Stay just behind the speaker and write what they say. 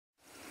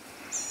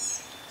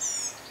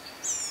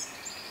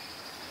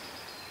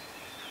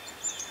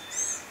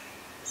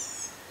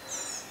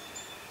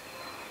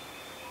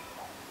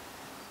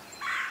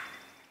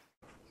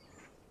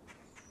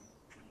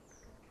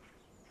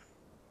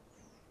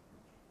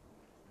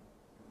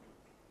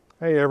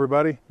Hey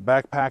everybody,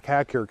 Backpack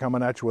Hack here,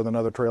 coming at you with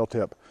another trail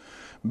tip.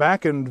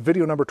 Back in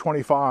video number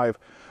 25,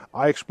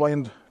 I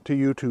explained to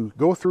you to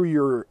go through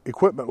your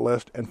equipment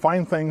list and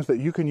find things that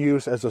you can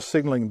use as a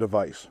signaling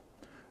device.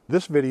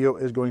 This video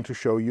is going to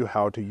show you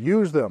how to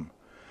use them.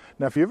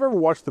 Now, if you've ever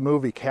watched the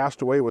movie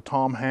Castaway with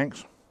Tom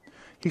Hanks,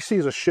 he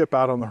sees a ship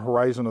out on the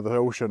horizon of the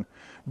ocean,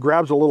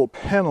 grabs a little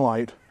pen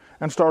light,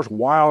 and starts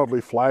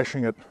wildly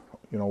flashing it,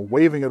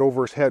 waving it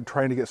over his head,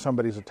 trying to get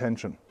somebody's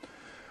attention.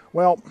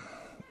 Well,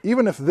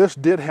 even if this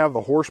did have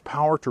the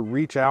horsepower to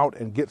reach out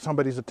and get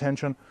somebody's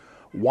attention,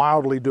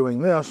 wildly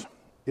doing this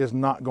is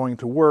not going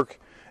to work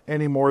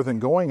any more than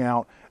going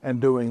out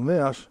and doing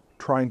this,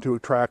 trying to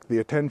attract the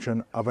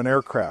attention of an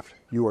aircraft.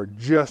 You are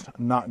just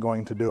not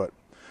going to do it.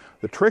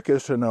 The trick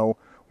is to know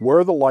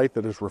where the light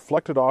that is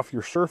reflected off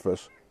your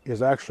surface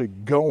is actually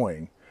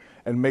going,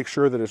 and make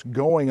sure that it's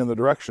going in the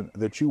direction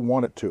that you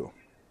want it to.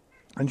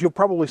 And you've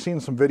probably seen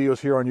some videos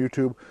here on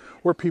YouTube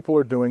where people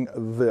are doing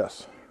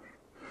this.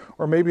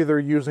 Or maybe they're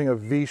using a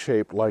V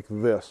shape like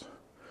this.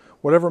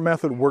 Whatever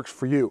method works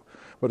for you.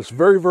 But it's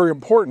very, very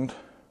important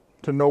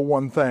to know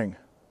one thing: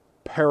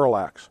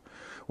 parallax.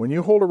 When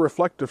you hold a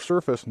reflective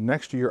surface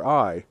next to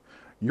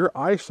your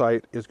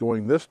eyesight is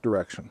going this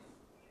direction.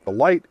 The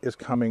light is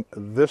coming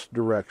this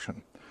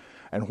direction.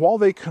 And while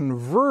they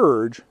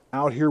converge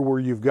out here where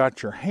you've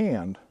got your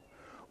hand,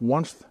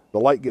 once the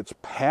light gets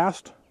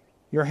past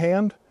your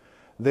hand,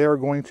 they are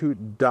going to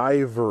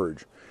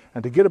diverge.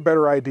 And to get a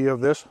better idea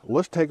of this,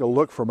 let's take a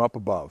look from up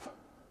above.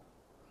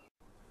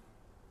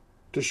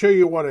 To show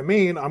you what I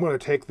mean, I'm going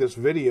to take this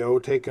video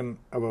taken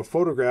of a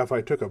photograph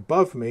I took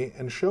above me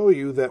and show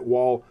you that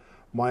while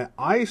my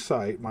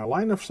eyesight, my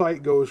line of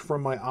sight goes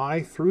from my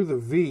eye through the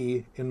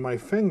V in my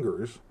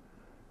fingers,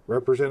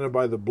 represented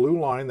by the blue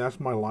line, that's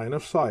my line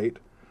of sight.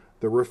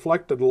 The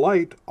reflected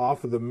light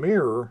off of the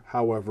mirror,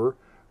 however,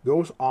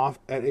 goes off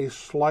at a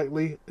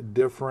slightly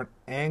different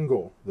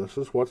angle. This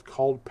is what's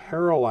called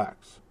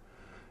parallax.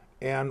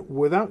 And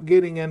without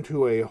getting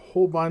into a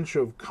whole bunch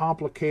of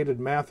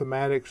complicated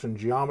mathematics and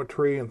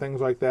geometry and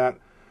things like that,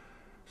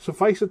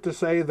 suffice it to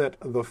say that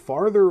the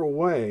farther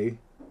away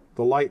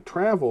the light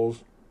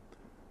travels,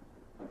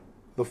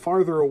 the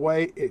farther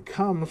away it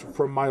comes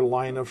from my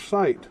line of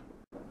sight.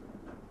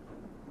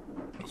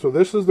 So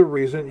this is the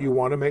reason you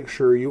want to make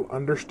sure you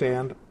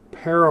understand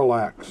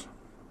parallax.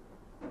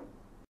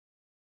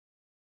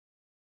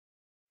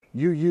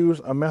 You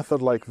use a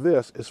method like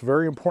this, it's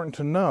very important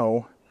to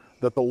know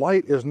that the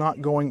light is not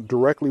going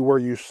directly where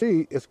you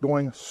see, it's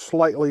going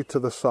slightly to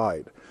the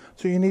side.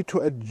 So you need to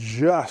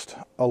adjust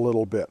a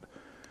little bit.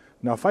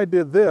 Now if I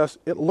did this,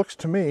 it looks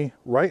to me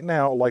right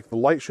now like the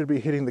light should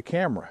be hitting the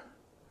camera,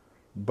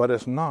 but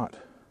it's not.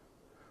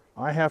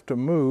 I have to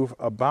move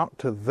about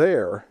to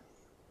there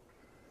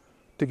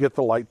to get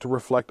the light to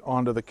reflect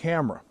onto the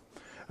camera.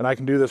 And I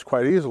can do this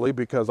quite easily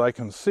because I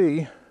can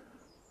see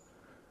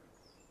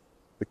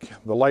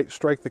the light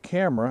strike the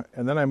camera,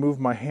 and then I move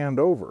my hand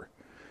over.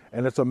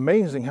 And it's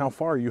amazing how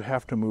far you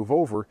have to move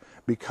over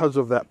because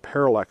of that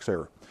parallax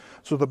error.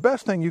 So the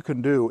best thing you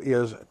can do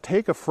is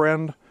take a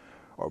friend,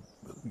 or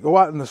go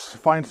out and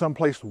find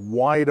someplace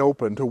wide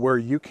open to where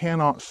you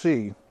cannot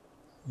see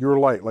your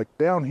light, like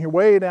down here,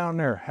 way down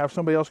there. Have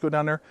somebody else go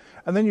down there,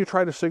 and then you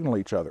try to signal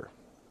each other.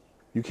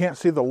 You can't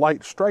see the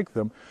light strike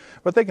them,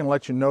 but they can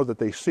let you know that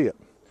they see it.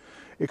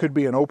 It could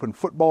be an open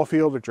football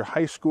field at your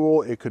high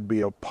school, it could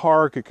be a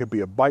park, it could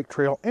be a bike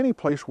trail, any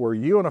place where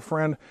you and a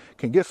friend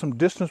can get some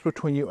distance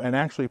between you and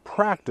actually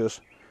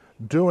practice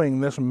doing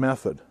this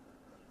method.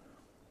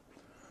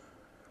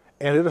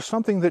 And it is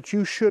something that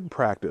you should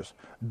practice.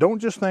 Don't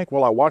just think,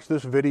 well, I watched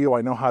this video,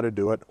 I know how to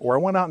do it, or I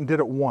went out and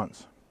did it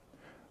once.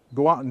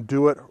 Go out and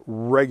do it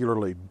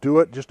regularly. Do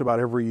it just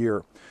about every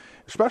year.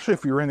 Especially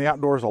if you're in the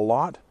outdoors a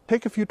lot,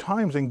 take a few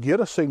times and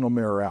get a signal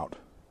mirror out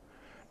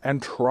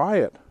and try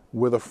it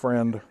with a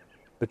friend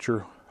that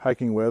you're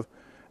hiking with,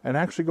 and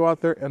actually go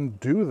out there and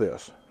do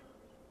this.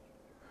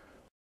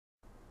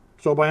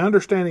 So by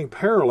understanding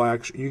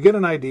parallax, you get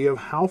an idea of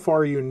how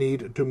far you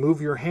need to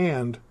move your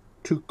hand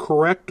to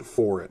correct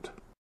for it.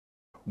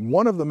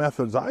 One of the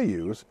methods I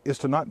use is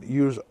to not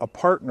use a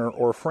partner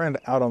or a friend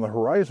out on the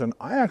horizon.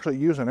 I actually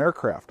use an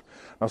aircraft.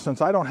 Now,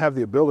 since I don't have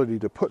the ability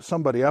to put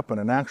somebody up in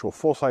an actual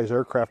full-size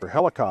aircraft or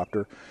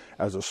helicopter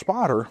as a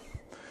spotter,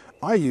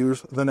 I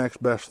use the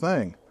next best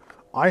thing.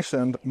 I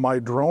send my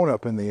drone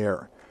up in the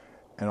air,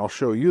 and I'll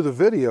show you the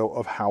video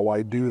of how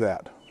I do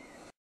that.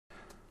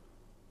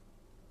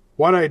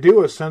 What I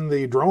do is send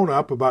the drone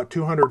up about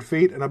 200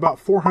 feet and about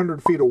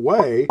 400 feet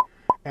away,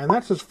 and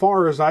that's as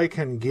far as I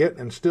can get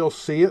and still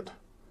see it.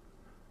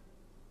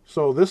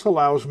 So this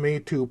allows me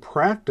to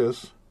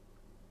practice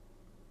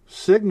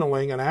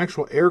signaling an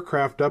actual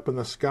aircraft up in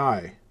the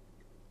sky.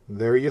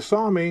 There you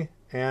saw me,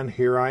 and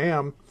here I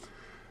am.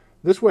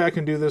 This way I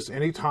can do this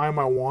anytime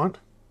I want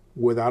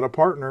without a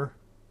partner.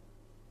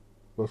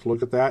 Let's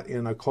look at that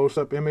in a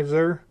close-up image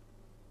there.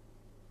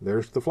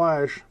 There's the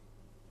flash.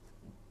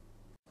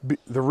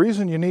 The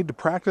reason you need to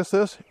practice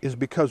this is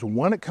because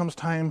when it comes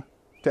time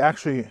to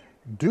actually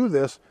do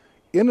this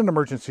in an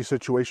emergency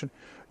situation,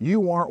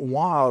 you aren't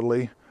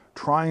wildly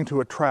trying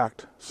to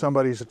attract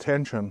somebody's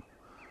attention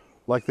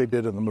like they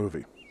did in the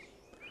movie.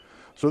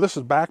 So this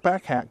is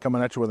Backpack Hack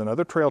coming at you with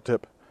another trail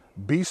tip.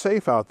 Be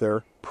safe out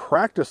there,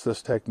 practice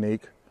this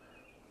technique,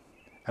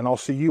 and I'll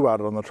see you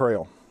out on the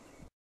trail.